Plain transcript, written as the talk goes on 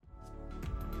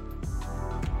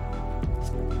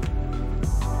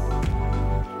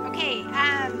Okay,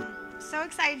 so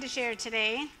excited to share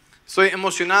today. Estoy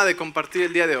emocionada de compartir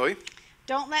el día de hoy.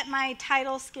 Don't let my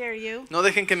title scare you, No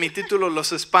dejen que mi título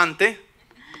los espante.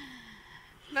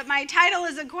 but my title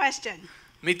is a question.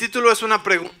 Mi título es una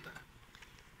pregunta.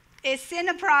 Is sin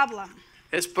a problem?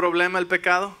 ¿Es problema el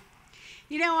pecado?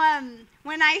 You know,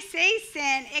 when I say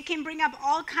sin, it can bring up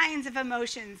all kinds of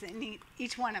emotions in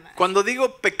each one of us. Cuando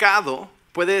digo pecado,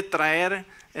 puede traer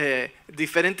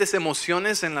diferentes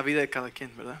emociones en la vida de cada quien,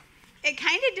 ¿verdad? It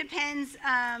kind of depends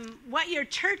what your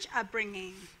church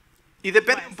upbringing. Y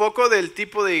depende un poco del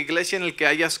tipo de iglesia en el que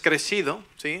hayas crecido,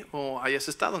 ¿sí? O hayas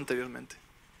estado anteriormente.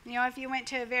 You know, if you went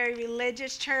to a very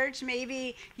religious church,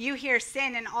 maybe you hear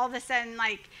sin and all of a sudden,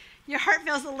 like, your heart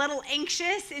feels a little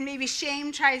anxious and maybe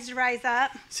shame tries to rise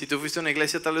up. Si tú fuiste a una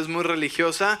iglesia tal vez muy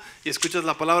religiosa y escuchas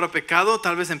la palabra pecado,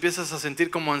 tal vez empiezas a sentir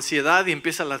como ansiedad y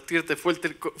empieza a latirte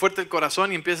fuerte el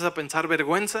corazón y empiezas a pensar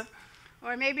vergüenza.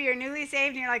 Or maybe you're newly saved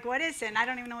and you're like, what is sin? I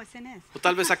don't even know what sin is. O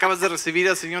tal vez acabas de recibir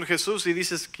al Señor Jesús y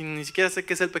dices que ni siquiera sé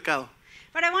qué es el pecado.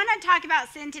 But I want to talk about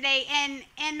sin today,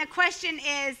 and the question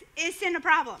is sin a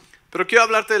problem? Pero quiero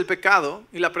hablarte del pecado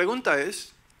y la pregunta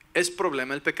 ¿es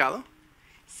problema el pecado?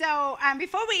 So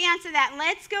before we answer that,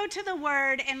 let's go to the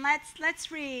Word and let's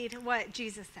read what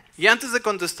Jesus says. Y antes de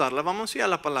contestarla, vamos a ir a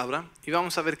la palabra y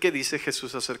vamos a ver qué dice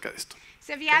Jesús acerca de esto.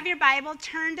 So if you have your Bible,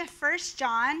 turn to 1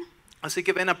 John. Así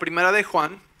que ven a Primera de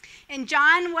Juan. And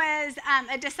John was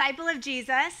a disciple of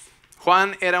Jesus.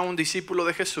 Juan era un discípulo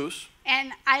de Jesús.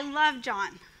 And I love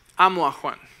John Amo a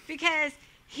Juan. because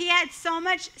he had so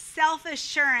much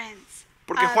self-assurance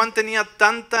Porque Juan tenía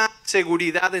tanta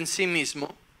seguridad en sí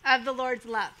mismo of the Lord's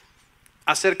love.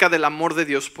 acerca del amor de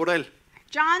Dios por él.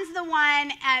 John's the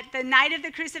one at the night of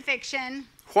the crucifixion,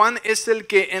 Juan es el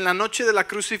que en la noche de la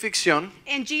crucifixión,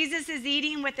 and Jesus is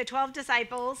eating with the 12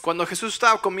 disciples, cuando Jesús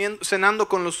estaba cenando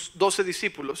con los 12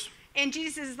 discípulos, and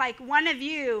Jesus is like, one of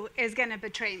you is going to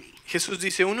betray me. Jesús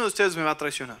dice, uno de ustedes me va a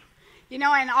traicionar. You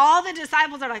know, and all the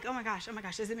disciples are like, oh my gosh,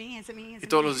 is it me? Is it me? Is Y it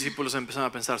todos me? los discípulos empezaron a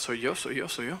pensar, soy yo.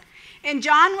 And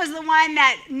John was the one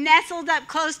that nestled up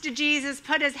close to Jesus,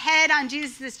 put his head on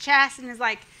Jesus' chest, and is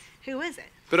like, who is it?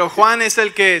 Pero Juan es el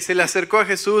que se le acercó a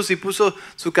Jesús y puso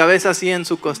su cabeza así en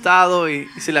su costado y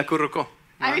se le acurrucó.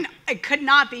 I mean, it could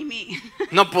not be me.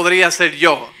 No podría ser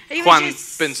yo, He was Juan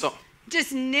just- pensó.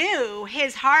 Just knew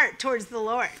his heart towards the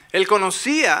Lord. Él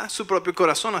conocía su propio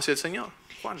corazón hacia el Señor.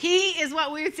 Juan. He is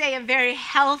what we would say a very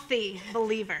healthy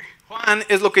believer. Juan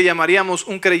es lo que llamaríamos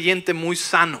un creyente muy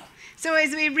sano. So as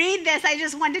we read this, I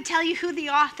just want to tell you who the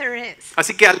author is.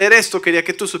 Así que al leer esto quería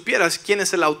que tú supieras quién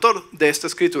es el autor de esta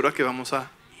escritura que vamos a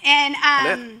And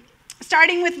leer.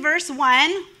 starting with verse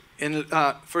 1, En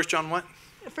 1 John 1.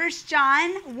 1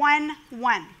 John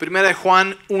 1:1. Primera de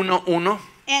Juan 1:1.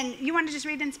 And you want to just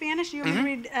read in Spanish? You want to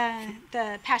read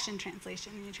the Passion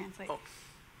Translation and you translate. Oh.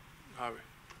 A ver.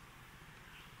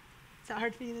 Is that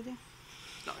hard for you to do?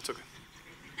 No, it's okay.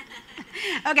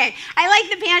 Okay, I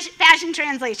like the Passion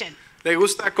Translation. Le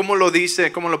gusta cómo lo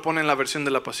dice, cómo lo pone en la versión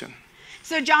de la Pasión.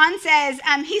 So John says,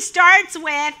 he starts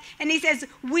with, and he says,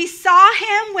 we saw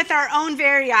him with our own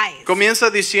very eyes. Comienza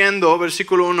diciendo,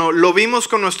 versículo 1, lo vimos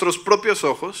con nuestros propios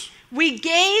ojos, We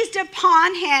gazed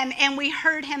upon him and we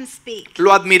heard him speak.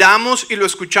 lo admiramos y lo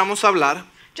escuchamos hablar,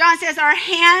 John says our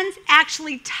hands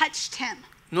actually touched him.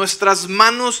 nuestras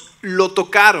manos lo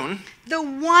tocaron, The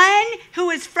one who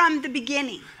is from the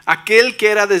beginning. aquel que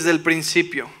era desde el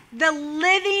principio, The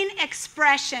living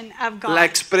expression of God. la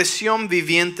expresión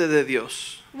viviente de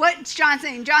Dios. What's John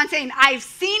saying? John's saying, I've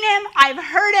seen him, I've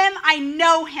heard him, I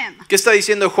know him. ¿Qué está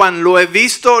diciendo Juan? Lo he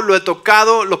visto, lo he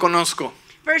tocado, lo conozco.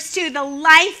 Verse 2, the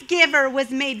life giver was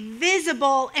made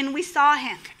visible and we saw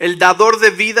him. El dador de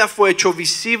vida fue hecho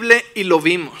visible y lo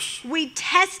vimos. We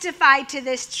testify to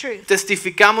this truth.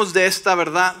 Testificamos de esta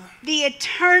verdad. The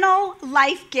eternal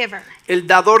life giver El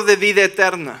dador de vida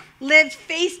eterna lived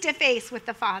face to face with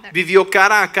the Father. vivió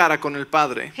cara a cara con el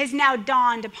Padre Has now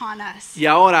dawned upon us. y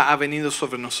ahora ha venido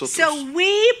sobre So nosotros.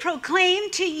 we proclaim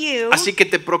to you Así que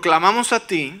te proclamamos a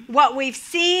ti what we've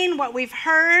seen, what we've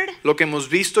heard lo que hemos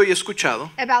visto y escuchado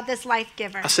about this life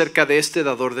giver, acerca de este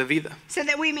dador de vida, so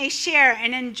that we may share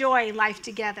and enjoy life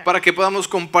together. para que podamos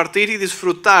compartir y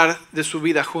disfrutar de su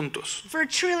vida juntos. For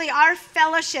truly our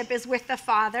fellowship is with the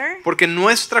Father Porque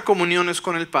nuestra comunión es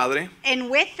con el Padre and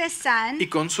with the Son, y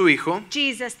con su Hijo,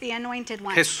 Jesus the anointed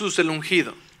one. Jesús el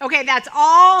ungido. Okay, that's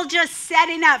all just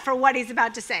setting up for what he's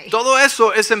about to say. Todo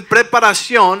eso es en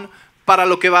preparación para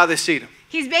lo que va a decir.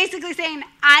 He's basically saying,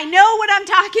 I know what I'm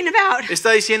talking about.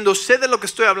 Está diciendo, sé de lo que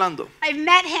estoy hablando, I've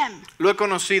met him. lo he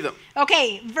conocido.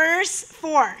 Okay, verse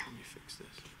 4.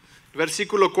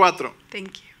 Versículo 4.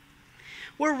 Thank you.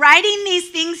 We're writing these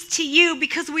things to you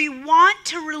because we want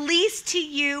to release to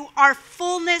you our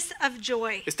fullness of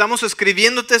joy. Estamos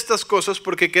escribiéndote estas cosas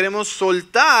porque queremos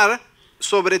soltar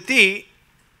sobre ti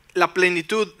la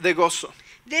plenitud de gozo.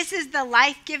 This is the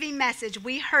life-giving message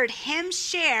we heard him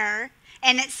share,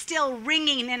 and it's still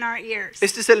ringing in our ears.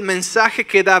 Este es el mensaje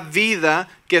que da vida,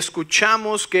 que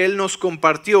escuchamos, que Él nos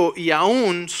compartió y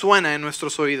aún suena en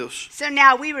nuestros oídos. So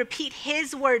now we repeat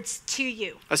his words to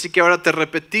you. Así que ahora te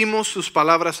repetimos sus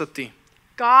palabras a ti.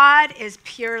 God is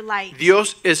pure light.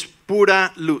 Dios es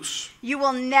pura luz. You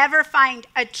will never find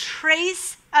a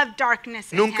trace of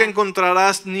darkness in Nunca him.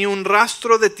 encontrarás ni un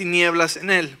rastro de tinieblas en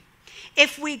Él.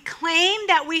 If we claim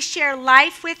that we share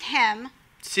life with him,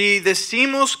 Si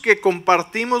decimos que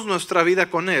compartimos nuestra vida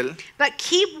con Él, but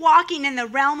keep walking in the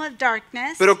realm of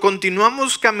darkness, pero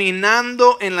continuamos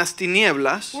caminando en las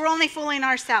tinieblas, we're only fooling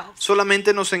ourselves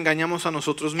solamente nos engañamos a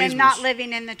nosotros and not mismos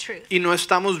living in the truth. y no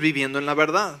estamos viviendo en la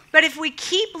verdad. But if we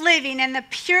keep living in the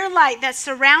pure light that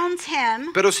surrounds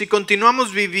him, Pero si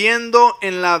continuamos viviendo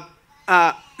en la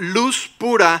luz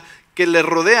pura que le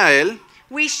rodea a Él,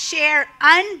 we share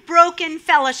unbroken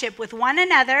fellowship with one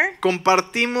another,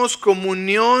 compartimos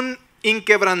comunión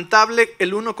inquebrantable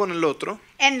el uno con el otro,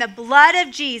 and the blood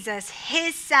of Jesus,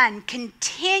 his son,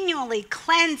 continually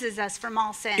cleanses us from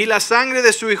all sin. y la sangre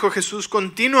de su Hijo Jesús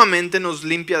continuamente nos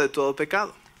limpia de todo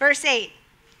pecado. Verse 8.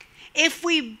 If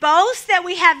we boast that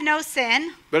we have no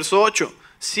sin, Verso 8.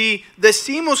 Si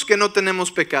decimos que no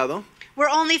tenemos pecado, we're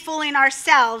only fooling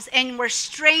ourselves and we're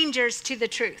strangers to the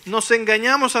truth. nos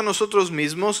engañamos a nosotros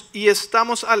mismos y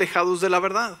estamos alejados de la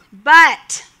verdad.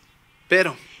 But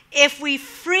Pero if we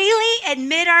freely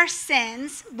admit our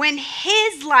sins when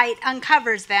his light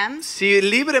uncovers them, si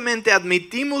libremente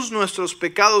admitimos nuestros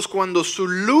pecados cuando su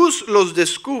luz los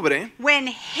descubre, when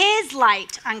his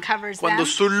light uncovers cuando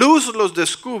them, su luz los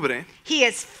descubre, he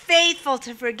is faithful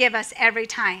to forgive us every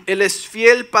time. Él es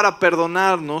fiel para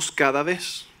perdonarnos cada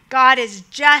vez. God is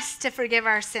just to forgive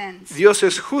our sins Dios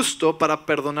es justo para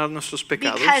perdonar nuestros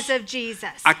pecados because of Jesus.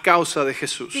 a causa de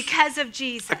Jesús. Because of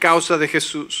Jesus. A causa de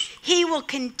Jesús. He will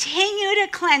continue to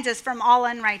cleanse us from all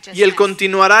Y Él unrighteousness.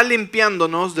 continuará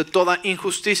limpiándonos de toda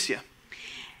injusticia.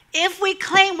 If we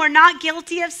claim we're not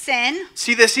guilty of sin,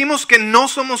 Si decimos que no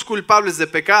somos culpables de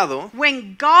pecado,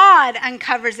 when God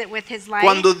uncovers it with his light,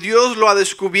 cuando Dios lo ha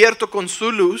descubierto con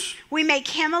su luz, we make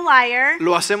him a liar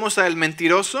lo hacemos a Él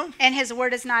mentiroso and his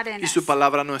word is not in y us. su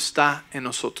palabra no está en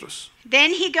nosotros.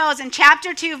 Then he goes in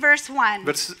chapter 2 verse 1.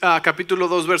 Capítulo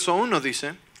 2, verso 1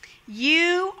 dice,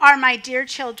 You are my dear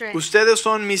children, ustedes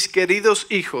son mis queridos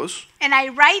hijos and I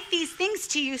write these things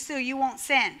to you so you won't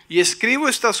sin. y escribo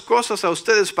estas cosas a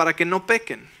ustedes para que no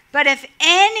pequen. But if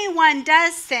anyone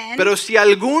does sin, Pero si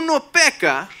alguno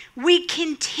peca, we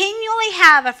continually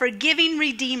have a forgiving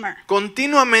Redeemer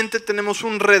continuamente tenemos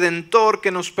un Redentor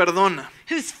que nos perdona,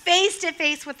 who's face to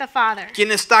face with the Father,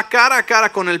 quien está cara a cara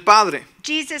con el Padre,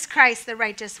 Jesus Christ, the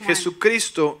righteous one.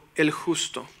 Jesucristo el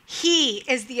justo. He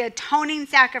is the atoning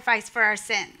sacrifice for our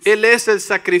sins. Él es el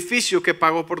sacrificio que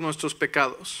pagó por nuestros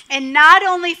pecados. And not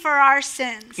only for our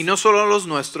sins, Y no solo los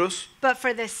nuestros, but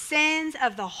for the sins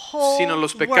of the whole sino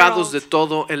los pecados de world.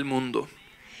 todo el mundo.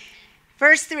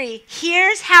 Verse 3,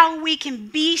 here's how we can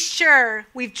be sure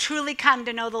we've truly come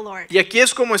to know the Lord. Y aquí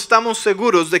es como estamos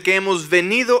seguros de que hemos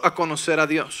venido a conocer a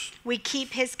Dios. We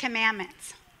keep his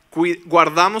commandments.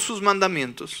 Guardamos sus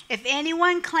mandamientos. If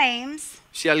anyone claims,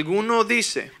 Si alguno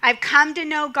dice, I've come to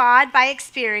know God by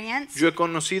experience, yo he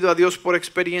conocido a Dios por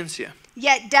experiencia,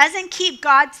 yet doesn't keep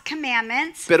God's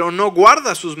commandments, pero no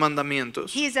guarda sus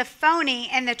mandamientos, he is a phony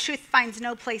and the truth finds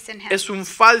no place in him. es un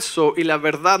falso y la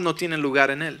verdad no tiene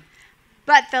lugar en él.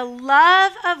 But the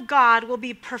love of God will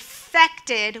be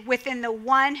perfected within the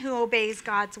one who obeys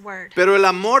God's word. Pero el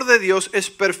amor de Dios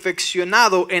es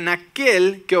perfeccionado en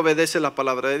aquel que obedece la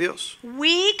palabra de Dios.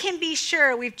 We can be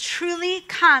sure we've truly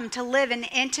come to live in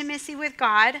intimacy with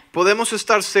God Podemos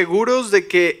estar seguros de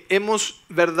que hemos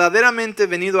verdaderamente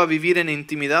venido a vivir en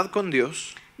intimidad con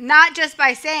Dios, not just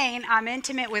by saying I'm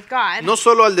intimate with God, no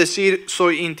solo al decir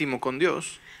soy íntimo con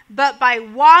Dios, but by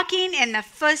walking in the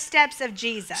footsteps of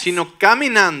Jesus. sino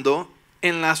caminando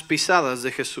en las pisadas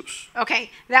de Jesús. Okay,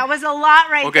 that was a lot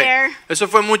right Okay, there, eso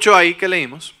fue mucho ahí que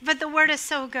leímos, but the word is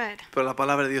so good. pero la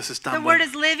palabra de Dios es The tan word buena.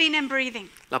 is living and breathing.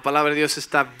 La palabra de Dios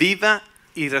está viva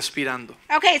y respirando.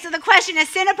 Okay, so the question is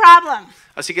sin a problem?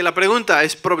 Así que la pregunta,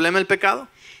 ¿es problema el pecado?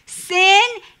 Sin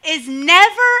is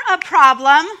never a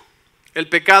problem El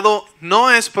pecado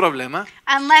no es problema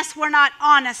unless we're not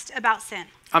honest about sin.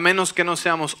 a menos que no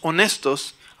seamos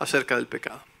honestos acerca del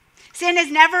pecado. Sin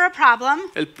is never a problem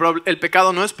El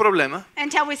pecado no es problema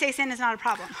until we say sin is not a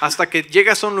problem. hasta que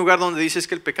llegas a un lugar donde dices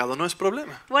que el pecado no es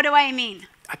problema. What do I mean?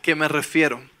 ¿A qué me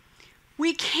refiero?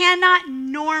 We cannot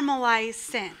normalize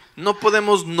sin. No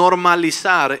podemos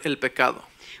normalizar el pecado.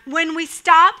 When we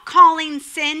stop calling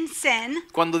sin sin,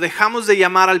 Cuando dejamos de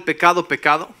llamar al pecado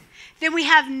pecado, then we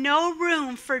have no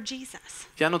room for Jesus.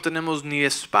 ya no tenemos ni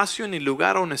espacio, ni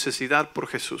lugar o necesidad por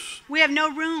Jesús. We have no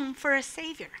room for a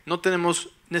Savior. No tenemos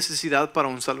necesidad para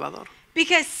un Salvador.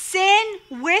 Because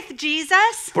sin with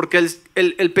Jesus, Porque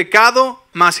el pecado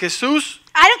más Jesús,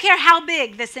 I don't care how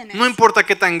big the sin no is. importa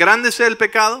qué tan grande sea el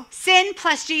pecado, Sin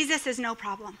plus Jesus is no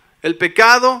problem. el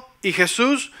pecado y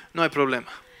Jesús no hay problema.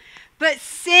 But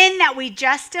sin that we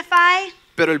justify,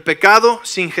 Pero el pecado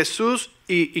sin Jesús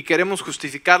y queremos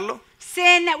justificarlo,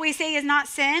 sin that we say is not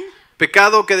sin,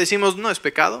 pecado que decimos no es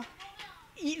pecado,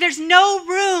 there's no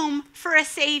room for a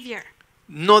Savior.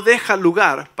 no deja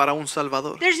lugar para un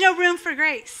Salvador. There's no room for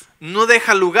grace. No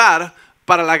deja lugar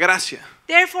para la gracia.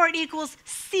 Therefore, it equals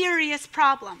serious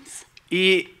problems.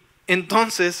 Y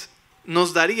entonces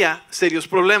nos daría serios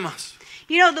problemas.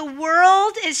 You know, the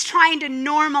world is trying to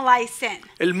normalize sin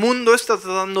El mundo está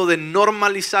tratando de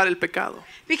normalizar el pecado.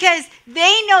 because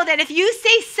they know that if you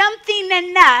say something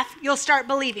enough, you'll start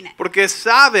believing it. Porque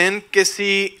saben que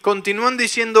si continúan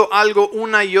diciendo algo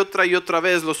una y otra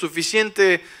vez, lo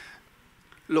suficiente,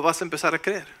 lo vas a empezar a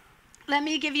creer. Let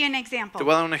me give you an Te example.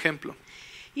 voy a dar un ejemplo.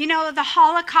 You know, the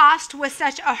Holocaust was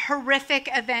such a horrific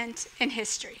event in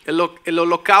history. El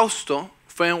holocausto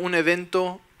fue un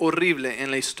evento horrible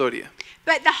en la historia.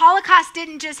 But the Holocaust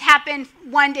didn't just happen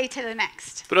one day to the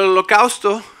next. Pero el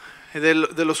holocausto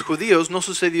de los judíos no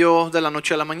sucedió de la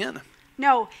noche a la mañana.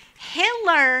 No,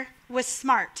 Hitler was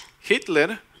smart.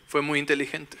 Hitler fue muy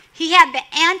inteligente. He had the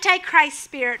Antichrist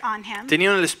spirit on him,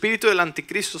 Tenía el espíritu del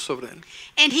anticristo sobre él.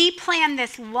 and he planned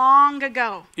this long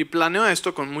ago. Y planeó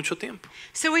esto con mucho tiempo.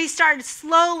 So he started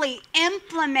slowly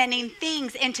implementing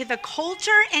things into the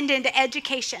culture and into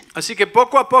education. Así que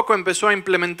poco a poco empezó a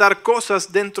implementar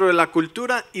cosas dentro de la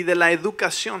cultura y de la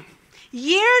educación.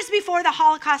 Years before the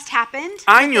Holocaust happened, with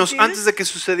the Años Jews, antes de que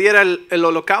sucediera el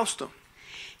holocausto,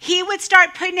 he would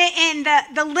start putting it in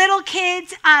the little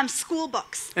kids' school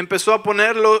books. empezó a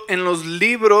ponerlo en los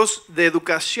libros de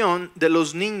educación de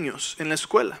los niños en la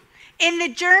escuela. In the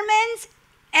Germans'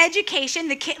 education,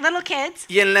 the little kids,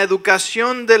 Y en la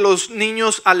educación de los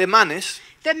niños alemanes,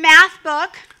 the math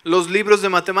book los libros de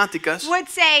matemáticas would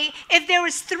say if there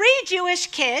was 3 Jewish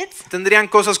kids tendrían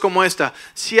cosas como esta.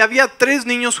 Si había 3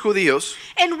 niños judíos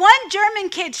and 1 German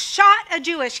kid shot a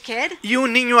Jewish kid, y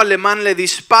un niño alemán le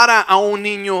dispara a un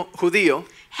niño judío,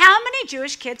 how many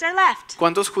Jewish kids are left?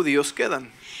 ¿cuántos judíos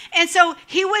quedan? And so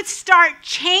he would start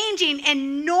changing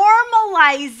and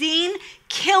normalizing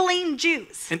killing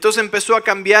Jews. Entonces empezó a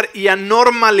cambiar y a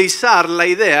normalizar la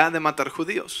idea de matar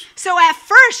judíos. So at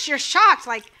first you're shocked,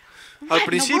 like, what Al in the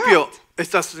principio world?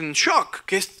 estás en shock.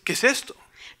 ¿Qué es esto?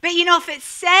 But you know, if it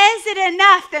says it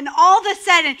enough, then all of a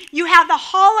sudden you have the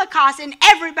Holocaust and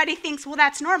everybody thinks, well,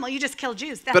 that's normal. You just kill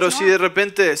Jews. That's Pero si de normal.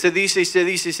 repente se dice y se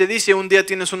dice y se dice, un día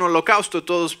tienes un holocausto,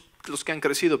 todos los que han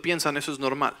crecido piensan eso es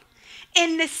normal.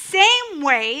 In the same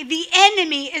way, the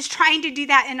enemy is trying to do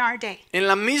that in our day. En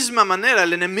la misma manera,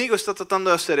 el enemigo está tratando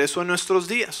de hacer eso en nuestros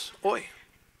días, hoy.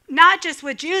 Not just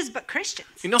with Jews, but Christians.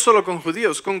 Y no solo con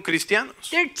judíos, con cristianos.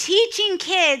 They're teaching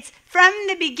kids from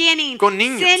the beginning, Con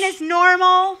niños. sin is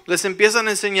normal, Les empiezan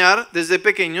a enseñar desde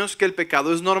pequeños que el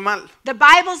pecado es normal, the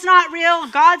Bible's not real,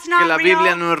 God's que not la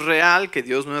Biblia real. no es real, que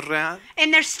Dios no es real.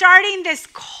 And they're starting this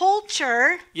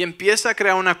culture Y empieza a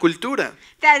crear una cultura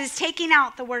that is taking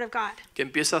out the Word of God. que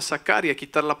empieza a sacar y a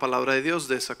quitar la palabra de Dios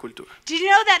de esa cultura. Did you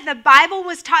know that the Bible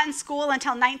was taught in school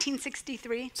until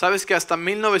 1963? ¿Sabes que hasta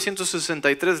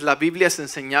 1963 la Biblia se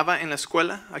enseñaba en la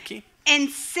escuela aquí? And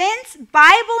since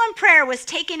Bible and prayer was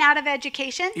taken out of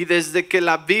education, Y desde que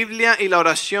la Biblia y la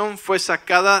oración fue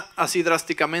sacada así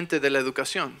drásticamente de la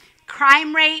educación,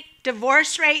 crime rate,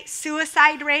 divorce rate,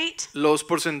 suicide rate, los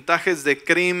porcentajes de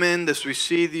crimen, de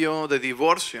suicidio, de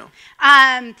divorcio,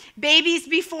 babies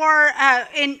before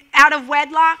out of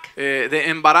wedlock de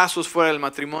embarazos fuera del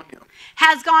matrimonio,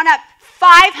 has gone up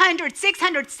 500,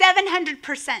 600,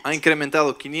 700%. ha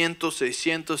incrementado 500,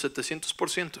 600,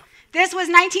 700%. This was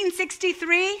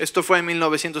 1963 Esto fue en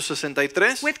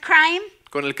 1963 with crime.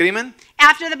 con el crimen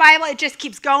After the Bible, it just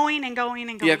keeps going and going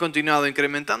and y ha going. continuado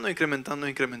incrementando, incrementando,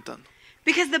 incrementando.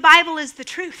 Because the Bible is the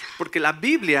truth. Porque la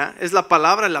Biblia es la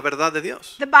palabra y la verdad de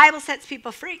Dios. The Bible sets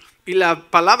people free. Y la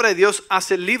palabra de Dios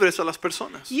hace libres a las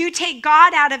personas. You take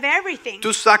God out of everything.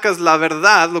 Tú sacas la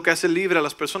verdad, lo que hace libre a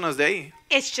las personas de ahí.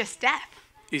 It's just death.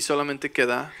 y solamente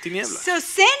queda tinieblas. So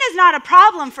sin is not a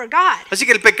problem for God. Así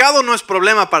que el pecado no es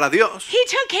problema para Dios. He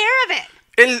took care of it.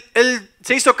 Él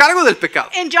se hizo cargo del pecado.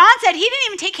 And John said he didn't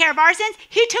even take care of our sins.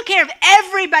 He took care of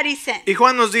everybody's sin. Y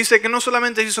Juan nos dice que no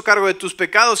solamente se hizo cargo de tus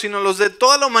pecados, sino los de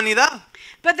toda la humanidad.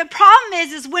 But the problem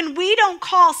is when we don't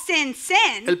call sin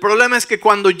sin, El problema es que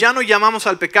cuando ya no llamamos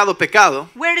al pecado pecado,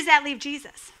 where does that leave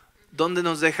Jesus? ¿dónde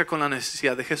nos deja con la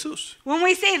necesidad de Jesús? When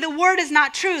we say the word is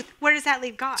not truth, where does that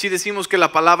leave God? Si decimos que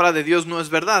la palabra de Dios no es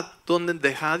verdad, ¿dónde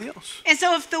deja a Dios? And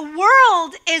so if the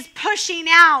world is pushing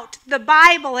out the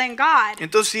Bible and God,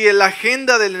 Entonces, si la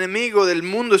agenda del enemigo del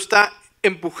mundo está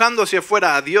empujando hacia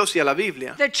afuera a Dios y a la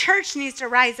Biblia, the church needs to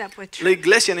rise up with la truth.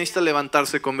 iglesia necesita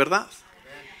levantarse con verdad.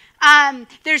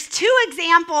 There's two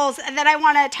examples that I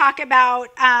want to talk about.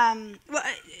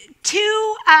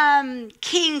 Two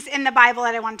kings in the Bible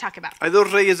that I want to talk about. Hay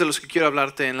dos reyes de los que quiero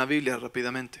hablarte en la Biblia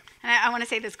rápidamente. And I want to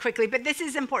say this quickly, but this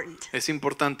is important. Es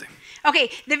importante.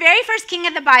 Okay, the very first king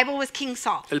of the Bible was King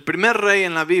Saul. El primer rey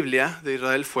en la Biblia de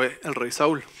Israel fue el rey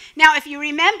Saúl. Now, if you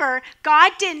remember,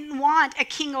 God didn't want a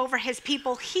king over his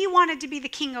people. He wanted to be the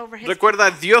king over his Recuerda,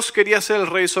 people. Dios quería ser el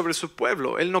rey sobre su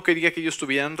pueblo. Él no quería que ellos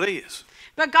tuvieran reyes.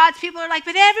 But God's people are like,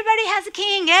 but everybody has a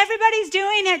king. Everybody's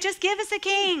doing it. Just give us a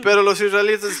king. Pero los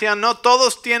israelitas decían, no,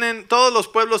 todos los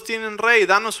pueblos tienen rey.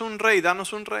 Danos un rey,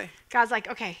 danos un rey. God's like,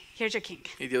 okay, here's your king.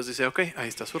 Y Dios dice, ok, ahí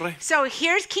está su rey. So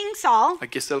here's King Saul,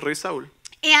 Aquí está el rey Saúl.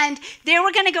 and they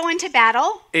were going to go into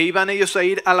battle. E iban ellos a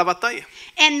ir a la batalla.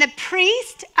 And the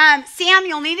priest,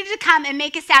 Samuel, needed to come and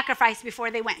make a sacrifice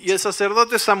before they went. Y el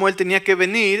sacerdote Samuel tenía que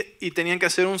venir y tenían que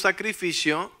hacer un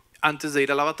sacrificio antes de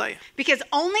ir a la batalla. Because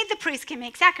only the priest can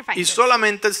make Y sacrifices.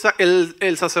 solamente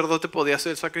el sacerdote podía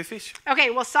hacer el sacrificio. Okay,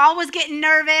 well, Saul was getting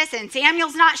nervous and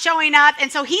Samuel's not showing up,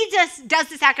 and so he just does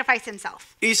the sacrifice himself.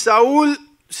 Y Saúl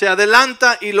se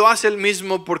adelanta y lo hace él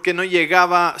mismo porque no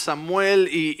llegaba Samuel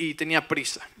y tenía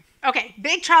prisa. Okay,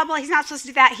 big trouble. He's not supposed to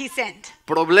do that. He sinned.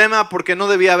 Problema porque no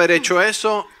debía haber hecho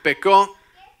eso, pecó.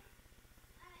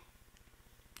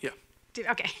 Yeah.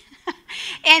 Okay.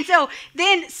 And so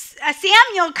then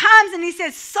Samuel comes and he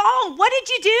says, Saul, what did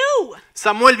you do?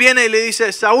 Samuel viene y le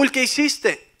dice, Saúl, ¿qué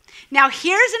hiciste? Now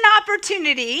here's an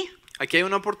opportunity Aquí hay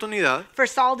una oportunidad for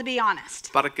Saul to be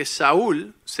honest. para que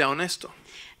Saúl sea honesto.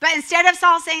 But instead of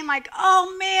Saul saying like,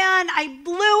 oh man, I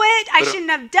blew it, I Pero shouldn't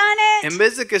have done En it,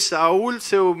 vez de que Saúl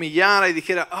se humillara y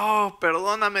dijera, oh,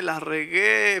 perdóname, la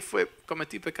regué,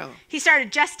 cometí pecado, he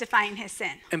started justifying his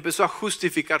sin. empezó a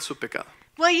justificar su pecado.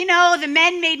 Well, you know, the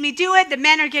men made me do it, the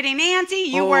men are getting antsy,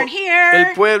 you Oh, weren't here.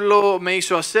 el pueblo me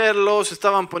hizo hacerlo, se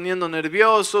estaban poniendo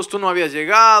nerviosos, tú no habías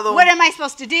llegado, What am I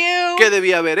supposed to do? ¿qué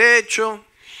debía haber hecho?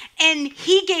 And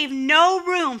he gave no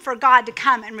room for God to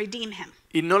come and redeem him.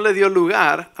 Y no le dio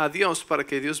lugar a Dios para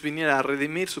que Dios viniera a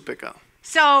redimir su pecado.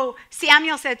 So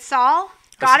Samuel said, Saul,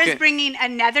 God Así is que- bringing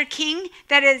another king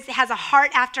that has a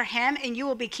heart after him, and you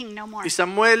will be king no more. Y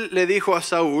Samuel le dijo a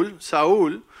Saúl,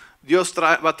 Saúl, Dios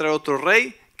va a traer otro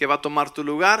rey que va a tomar tu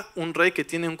lugar, un rey que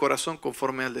tiene un corazón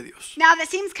conforme al de Dios. Now that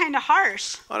seems kind of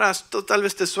harsh. Ahora, esto tal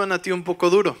vez te suena a ti un poco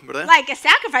duro, ¿verdad? Like a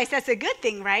sacrifice, that's a good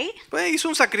thing, right? Pues hizo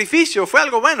un sacrificio, fue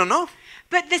algo bueno, ¿no?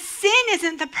 But the sin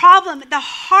isn't the problem. The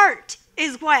heart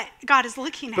is what God is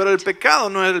looking Pero el at. pecado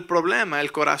no era el problema,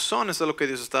 el corazón es lo que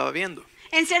Dios estaba viendo.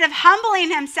 Instead of humbling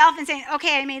himself and saying,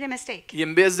 okay, I made a mistake, Y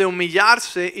en vez de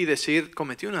humillarse y decir,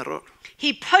 cometí un error,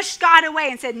 he pushed God away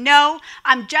and said, no,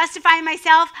 I'm justifying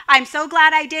myself. I'm so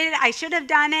glad I did it. I should have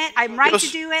done it. I'm right to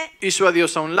Dios do it. hizo a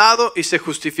Dios a un lado y se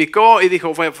justificó y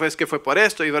dijo, es que fue por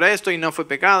esto y no fue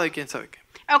pecado y quién sabe qué.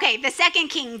 Okay, the second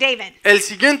king, David. El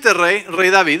siguiente rey, rey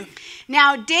David,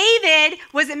 Now, David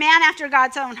was a man after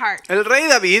God's own heart. el rey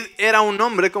David era un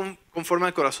hombre conforme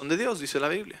al corazón de Dios, dice la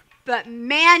Biblia. But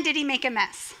man, did he make a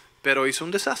mess. Pero hizo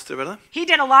un desastre, ¿verdad? He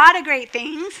did a lot of great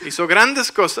things. Hizo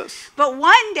grandes cosas, But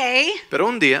one day, pero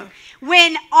un día,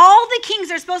 when all the kings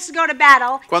are supposed to go to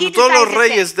battle, cuando he todos decides los to stay.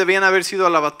 reyes debían haber sido a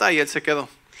la batalla, él se quedó.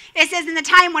 It says in the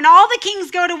time when all the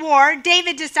kings go to war,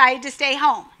 David decided to stay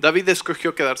home. David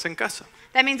escogió quedarse en casa.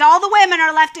 That means all the women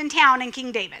are left in town and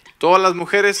King David. Todas las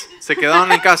mujeres se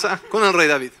quedaron en casa con el rey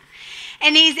David.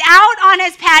 And he's out on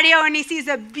his patio and he sees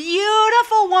a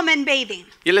beautiful woman bathing.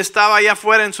 Y él estaba allá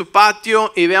afuera en su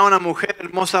patio y ve a una mujer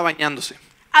hermosa bañándose.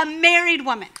 A married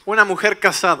woman. Una mujer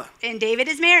casada. And David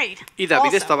is married. Y David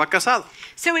also. estaba casado.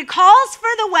 So he calls for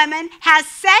the woman, has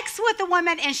sex with the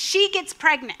woman, and she gets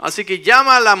pregnant. Así que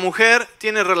llama a la mujer,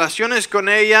 tiene relaciones con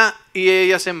ella y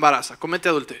ella se embaraza, comete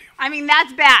adulterio. I mean,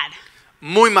 that's bad.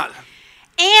 Muy mal.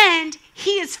 And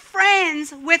he is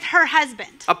friends with her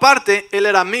husband. Aparte, él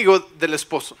era amigo del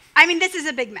esposo. I mean, this is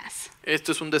a big mess.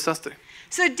 Esto es un desastre.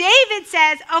 So David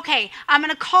says, okay, I'm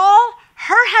going to call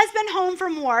her husband home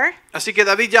from war, Así que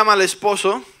David llama al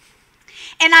esposo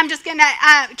and I'm just going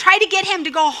to try to get him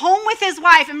to go home with his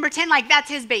wife and pretend like that's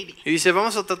his baby. y dice,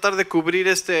 vamos a tratar de cubrir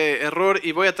este error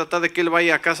y voy a tratar de que él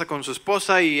vaya a casa con su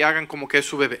esposa y hagan como que es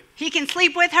su bebé. He can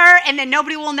sleep with her and then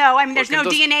nobody will know. I mean, there's Porque no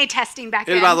entonces DNA testing back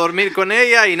Él va a then. dormir con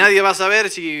ella y nadie va a saber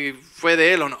si fue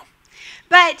de él o no.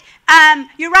 But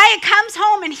Uriah comes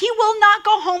home and he will not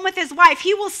go home with his wife.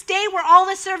 He will stay where all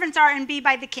the servants are and be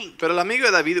by the king. Pero el amigo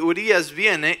de David, Urías,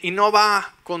 viene y no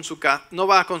va con su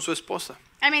esposa.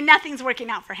 I mean, nothing's working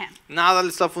out for him. Nada le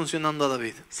está funcionando a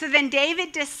David. So then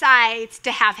David decides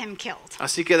to have him killed.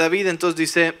 Así que David entonces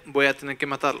dice, voy a tener que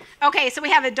matarlo. Okay, so we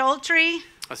have adultery,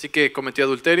 Así que cometió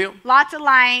adulterio, lots of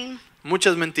lying,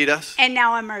 muchas mentiras and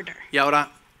now a murder. y ahora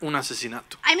un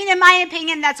asesinato. I mean, in my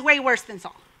opinion, that's way worse than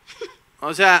Saul.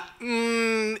 O sea,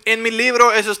 en mi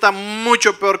libro eso está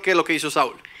mucho peor que lo que hizo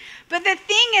Saúl. But the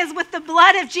thing is, with the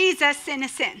blood of Jesus, sin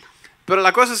is sin. Pero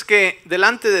la cosa es que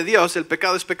delante de Dios el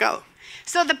pecado es pecado.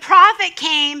 So the prophet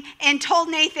came and told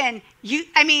Nathan,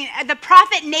 the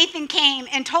prophet Nathan came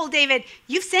and told David,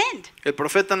 you've sinned. El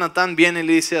profeta Natán viene y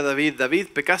le dice a David, David,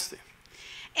 pecaste.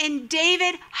 And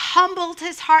David humbled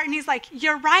his heart and he's like,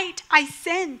 you're right, I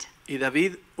sinned. Y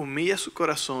David humilla su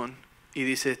corazón y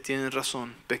dice, tienes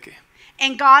razón, pequé.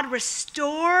 And God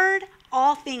restored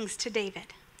all things to David.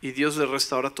 Y Dios le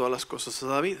restaura todas las cosas a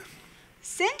David.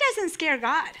 Sin doesn't scare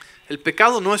God. El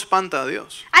pecado no espanta a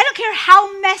Dios. I don't care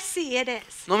how messy it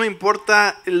is. No me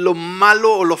importa lo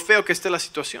malo o lo feo que esté la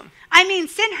situación. I mean,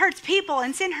 sin hurts people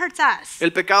and sin hurts us.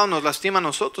 El pecado nos lastima a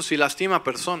nosotros y lastima a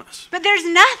personas. But there's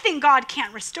nothing God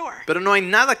can't restore. Pero no hay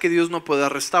nada que Dios no pueda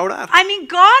restaurar. I mean,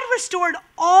 God restored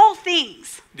all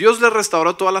things. Dios le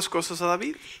restauró todas las cosas a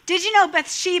David. Did you know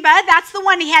Bathsheba, that's the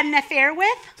one he had an affair with?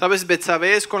 ¿Sabes?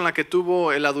 Betsabé es con la que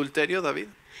tuvo el adulterio David.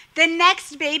 The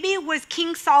next baby was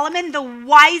King Solomon, the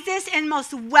wisest and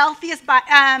most wealthiest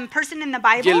person in the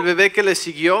Y el Bible. bebé que le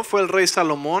siguió fue el rey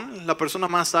Salomón, la persona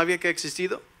más sabia que ha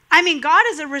existido. I mean, God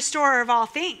is a restorer of all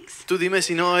things. Tú dime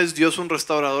si no es Dios un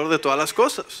restaurador de todas las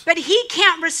cosas. But he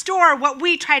can't restore what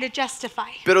we try to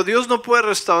justify. Pero Dios no puede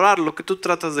restaurar lo que tú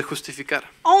tratas de justificar.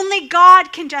 Only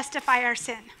God can justify our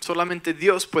sin. Solamente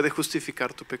Dios puede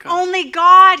justificar tu pecado. Only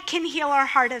God can heal our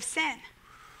heart of sin.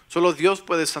 Solo Dios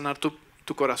puede sanar tu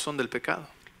corazón del pecado.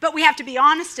 But we have to be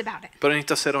honest about it. Pero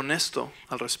necesitas ser honesto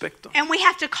al respecto. And we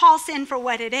have to call sin for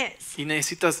what it is. Y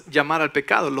necesitas llamar al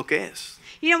pecado lo que es.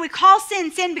 You know, we call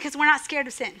sin sin because we're not scared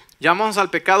of sin. Llamamos al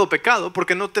pecado pecado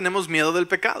porque no tenemos miedo del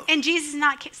pecado. And Jesus is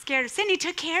not scared of sin. He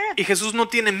took care of Y it. Jesús no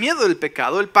tiene miedo del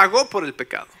pecado, Él pagó por el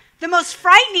pecado. The most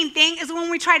frightening thing is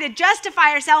when we try to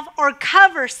justify ourselves or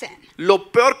cover sin.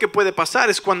 Lo peor que puede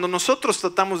pasar es cuando nosotros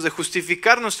tratamos de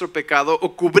justificar nuestro pecado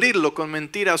o cubrirlo con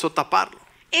mentiras o taparlo.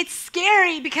 It's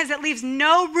scary because it leaves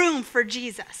no room for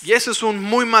Jesus. Y ese es un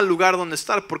muy mal lugar donde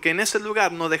estar, porque en ese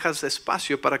lugar no dejas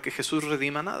espacio para que Jesús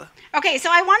redima nada. Okay, so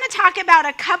I want to talk about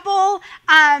a couple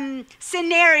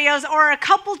scenarios or a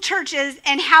couple churches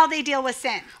and how they deal with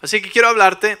sin. Así que quiero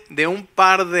hablarte de un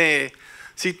par de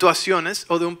situaciones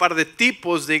o de un par de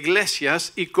tipos de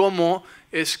iglesias y cómo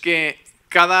es que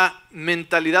cada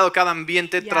mentalidad o cada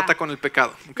ambiente Yeah. trata con el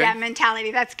pecado. ¿Okay? Yeah,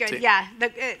 mentality, that's good. Sí. Yeah,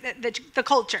 the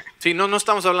culture. Sí, no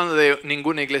estamos hablando de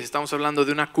ninguna iglesia, estamos hablando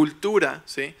de una cultura,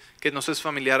 ¿sí? Que nos es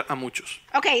familiar a muchos.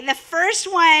 Okay, the first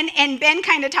one, and Ben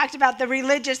kind of talked about the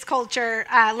religious culture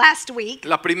last week,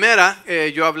 La primera,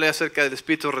 yo hablé acerca del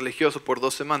espíritu religioso por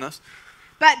 2 semanas,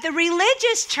 but the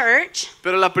religious church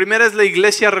pero la primera es la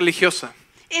iglesia religiosa.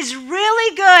 is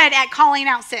really good at calling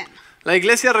out sin. La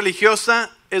iglesia religiosa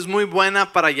es muy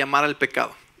buena para llamar al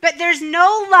pecado, But there's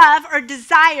no love or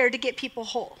desire to get people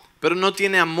whole. pero no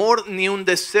tiene amor ni un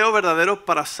deseo verdadero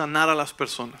para sanar a las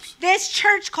personas. This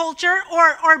church culture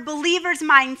or believer's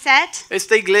mindset,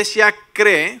 Esta iglesia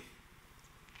cree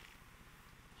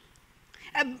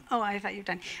I thought you were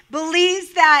done,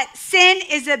 believes that sin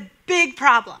is a big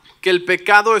problem. que el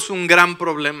pecado es un gran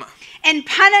problema And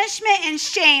punishment and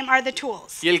shame are the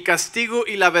tools. y el castigo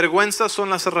y la vergüenza son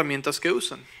las herramientas que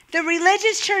usan. The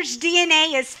religious church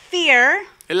DNA is fear,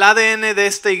 El ADN de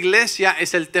esta iglesia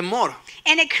es el temor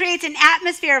and it creates an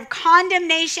atmosphere of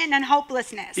condemnation and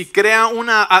hopelessness. y crea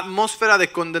una atmósfera de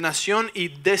condenación y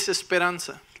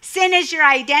desesperanza. Sin is your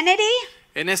identity.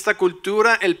 En esta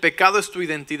cultura el pecado es tu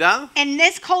identidad In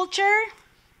this culture,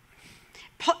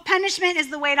 punishment is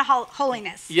the way to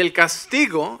holiness. y el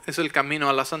castigo es el camino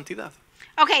a la santidad.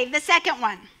 Okay, the second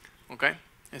one. ¿Okay?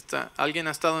 ¿Alguien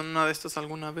ha estado en una de estas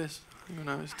alguna vez?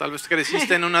 Tal vez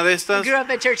creciste en una de I estas. grew up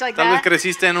at church like Tal vez that.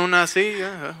 creciste en una así.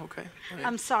 Okay.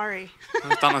 I'm sorry.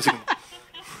 No están así como.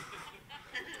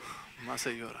 Más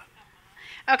se llora.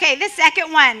 Okay, the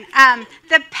second one,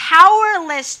 the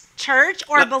powerless church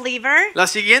or believer. El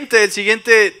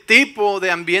siguiente tipo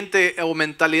de ambiente o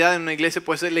mentalidad en una iglesia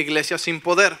puede ser la iglesia sin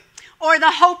poder Or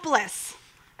the hopeless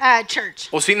church.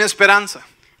 o sin esperanza.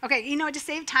 Okay, to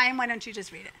save time, why don't you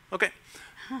just read it? Okay.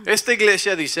 Esta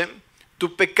iglesia dice,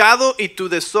 tu pecado y tu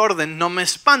desorden no me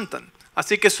espantan,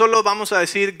 así que solo vamos a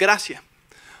decir gracia.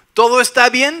 Todo está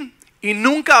bien y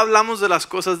nunca hablamos de las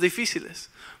cosas difíciles.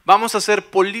 Vamos a ser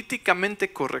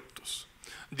políticamente correctos.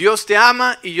 Dios te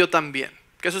ama y yo también.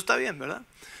 Que eso está bien, ¿verdad?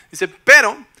 Dice,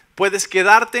 pero puedes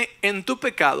quedarte en tu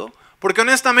pecado porque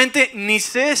honestamente ni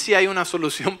sé si hay una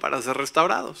solución para ser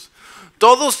restaurados.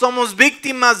 Todos somos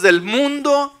víctimas del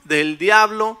mundo, del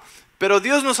diablo, pero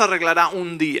Dios nos arreglará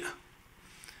un día.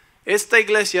 Esta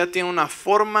iglesia tiene una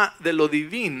forma de lo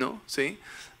divino, ¿sí?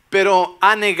 Pero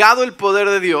ha negado el poder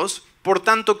de Dios, por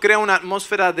tanto crea una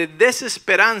atmósfera de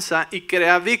desesperanza y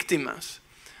crea víctimas.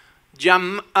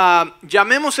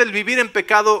 Llamemos el vivir en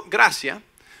pecado gracia,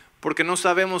 porque no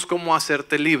sabemos cómo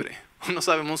hacerte libre, no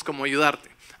sabemos cómo ayudarte.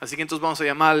 Así que entonces vamos a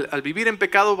llamar al vivir en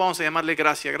pecado, vamos a llamarle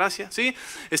gracia, ¿sí?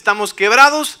 Estamos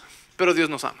quebrados, pero Dios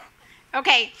nos ama.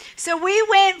 Okay, so we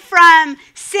went from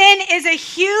sin is a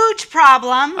huge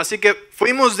problem. Así que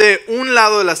fuimos de un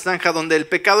lado de la zanja donde el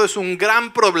pecado es un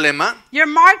gran problema.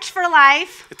 You're marked for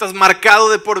life. Estás marcado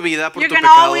de por vida por You're tu going to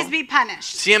pecado. always be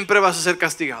punished. Siempre vas a ser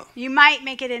castigado. You might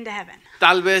make it into heaven.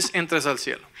 Tal vez entres al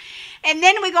cielo. And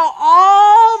then we go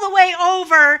all the way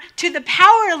over to the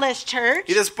powerless church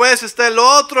Y después está el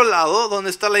otro lado donde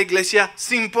está la iglesia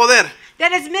sin poder,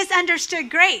 that has misunderstood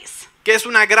grace. que es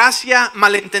una gracia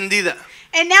malentendida.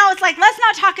 And now it's like, let's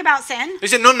not talk about sin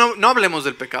Dice, no hablemos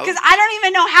del pecado. because I don't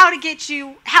even know how to get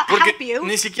you, help Porque you.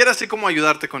 ni siquiera sé cómo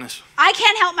ayudarte con eso. I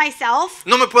can't help myself.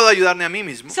 No me puedo ayudar ni a mí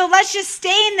mismo. So let's just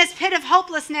stay in this pit of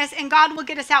hopelessness and God will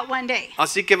get us out one day.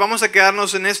 Así que vamos a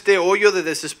quedarnos en este hoyo de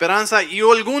desesperanza y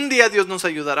algún día Dios nos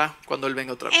ayudará cuando Él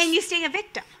venga otra vez. And you stay a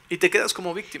victim. Y te quedas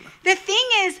como víctima. The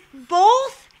thing is,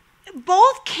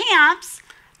 both camps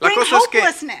La bring cosa es que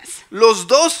hopelessness. los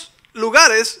dos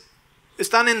lugares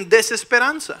están en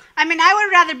desesperanza. I mean, I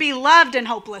would rather be loved and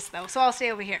hopeless though, so I'll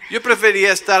stay over here. Yo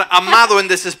prefería estar amado en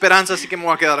desesperanza, así que me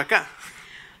voy a quedar acá.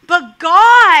 But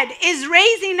God is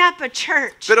raising up a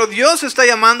church Pero Dios está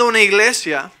llamando a una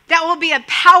iglesia that will be a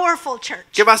powerful church.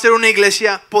 que va a ser una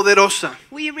iglesia poderosa.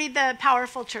 Will you read the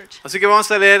powerful church? Así que vamos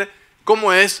a leer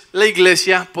cómo es la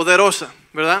iglesia poderosa,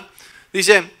 ¿verdad?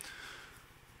 Dice,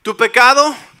 tu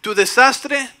pecado, tu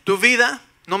desastre, tu vida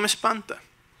no me espanta.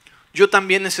 Yo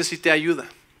también necesité ayuda.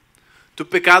 Tu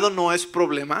pecado no es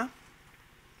problema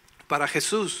para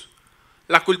Jesús.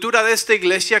 La cultura de esta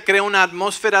iglesia crea una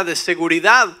atmósfera de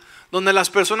seguridad donde las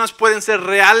personas pueden ser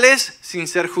reales sin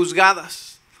ser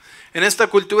juzgadas. En esta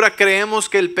cultura creemos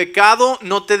que el pecado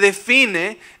no te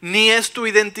define ni es tu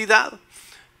identidad,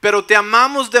 pero te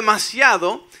amamos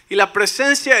demasiado y la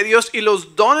presencia de Dios y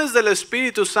los dones del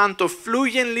Espíritu Santo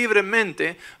fluyen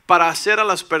libremente para hacer a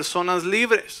las personas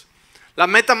libres. La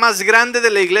meta más grande de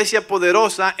la iglesia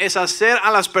poderosa es hacer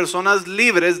a las personas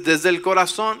libres desde el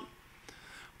corazón.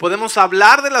 Podemos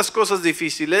hablar de las cosas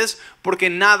difíciles porque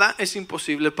nada es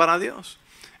imposible para Dios.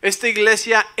 Esta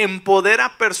iglesia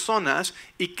empodera personas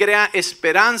y crea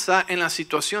esperanza en las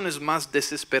situaciones más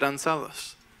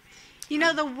desesperanzadas. You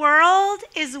know, the world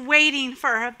is waiting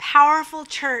for a powerful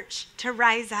church to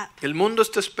rise up. El mundo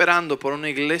está esperando por una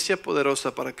iglesia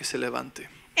poderosa para que se levante.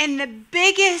 And the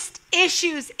biggest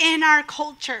issues in our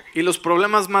culture, Y los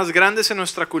problemas más grandes en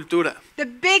nuestra cultura, the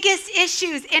biggest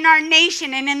issues in our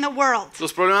nation and in the world,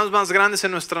 los problemas más grandes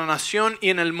en nuestra nación y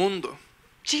en el mundo,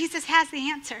 Jesus has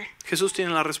the answer. Jesús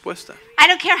tiene la respuesta. I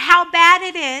don't care how bad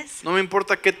it is. No me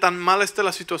importa qué tan mala esté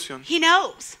la situación, He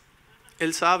knows.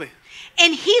 Él sabe.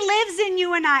 And He lives in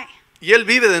you and I. Y Él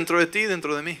vive dentro de ti y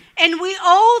dentro de mí. And we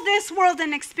owe this world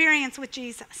an experience with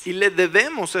Jesus Y le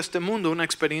debemos a este mundo una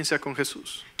experiencia con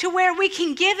Jesús, to where we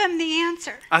can give Him the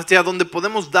answer. hacia donde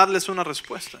podemos darles una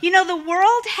respuesta. You know, the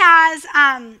world has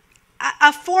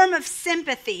a form of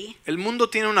sympathy El mundo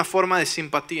tiene una forma de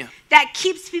simpatía that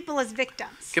keeps people as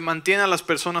victims, que mantiene a las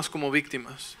personas como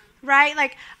víctimas. right?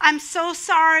 Like, I'm so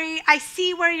sorry. I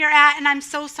see where you're at and I'm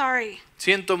so sorry.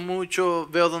 Siento mucho,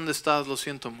 veo dónde estás, lo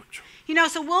siento mucho. You know,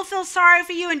 so we'll feel sorry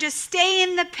for you and just stay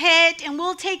in the pit and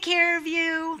we'll take care of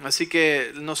you. Así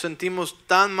que nos sentimos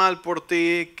tan mal por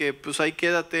ti que pues ahí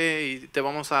quédate y te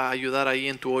vamos a ayudar ahí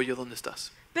en tu hoyo donde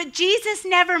estás. But Jesus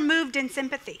never moved in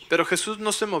sympathy. Pero Jesús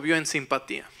no se movió en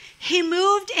simpatía. He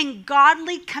moved in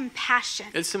godly compassion.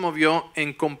 Él se movió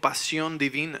en compasión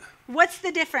divina. What's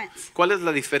the difference? ¿Cuál es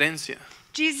la diferencia?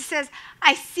 Jesus says,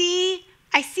 I see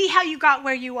how you got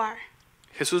where you are.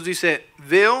 Jesús dice,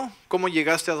 veo cómo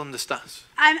llegaste a donde estás.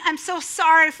 I'm so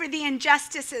sorry for the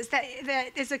injustices that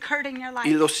has occurred in your life.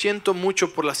 Y lo siento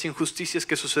mucho por las injusticias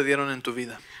que sucedieron en tu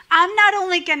vida. I'm not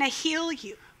only going to heal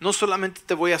you, No solamente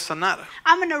te voy a sanar,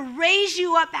 I'm going to raise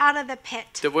you up out of the pit.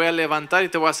 te voy a levantar y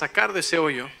te voy a sacar de ese